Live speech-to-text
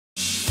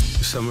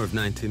summer of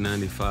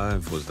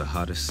 1995 was the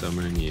hottest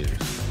summer in years.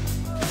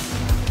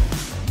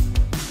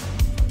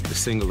 The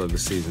single of the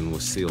season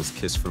was Seal's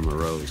Kiss from a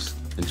Rose,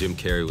 and Jim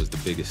Carrey was the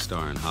biggest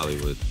star in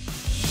Hollywood.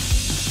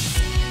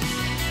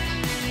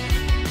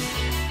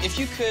 If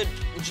you could,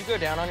 would you go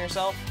down on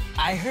yourself?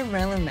 I heard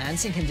Marilyn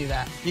Manson can do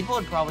that. People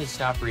would probably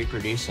stop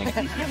reproducing.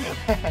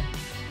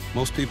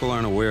 Most people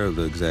aren't aware of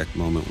the exact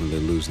moment when they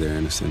lose their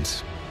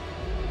innocence.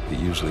 It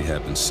usually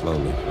happens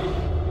slowly.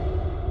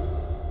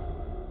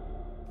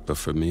 But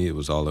for me, it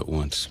was all at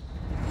once.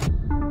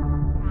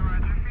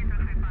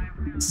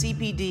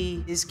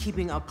 CPD is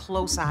keeping a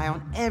close eye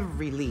on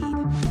every lead.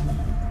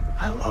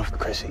 I loved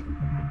Chrissy.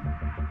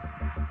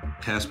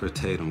 Casper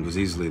Tatum was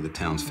easily the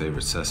town's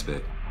favorite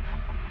suspect.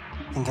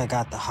 I think I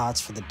got the hots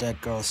for the dead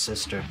girl's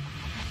sister.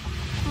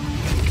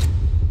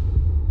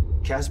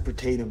 Casper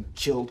Tatum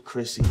killed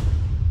Chrissy.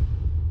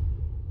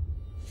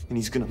 And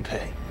he's gonna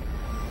pay.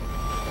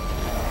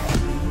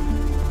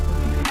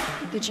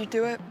 Did you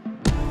do it?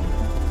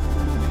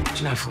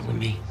 You're not fooling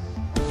me.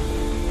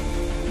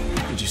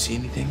 Did you see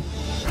anything?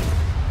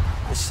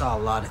 I saw a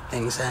lot of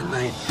things that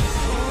night.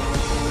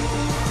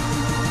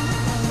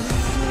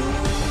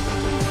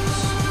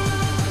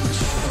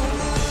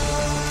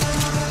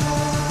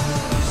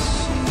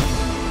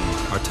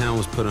 Our town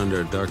was put under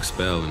a dark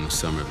spell in the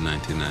summer of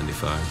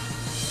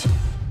 1995.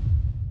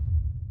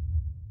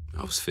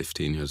 I was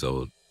 15 years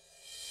old.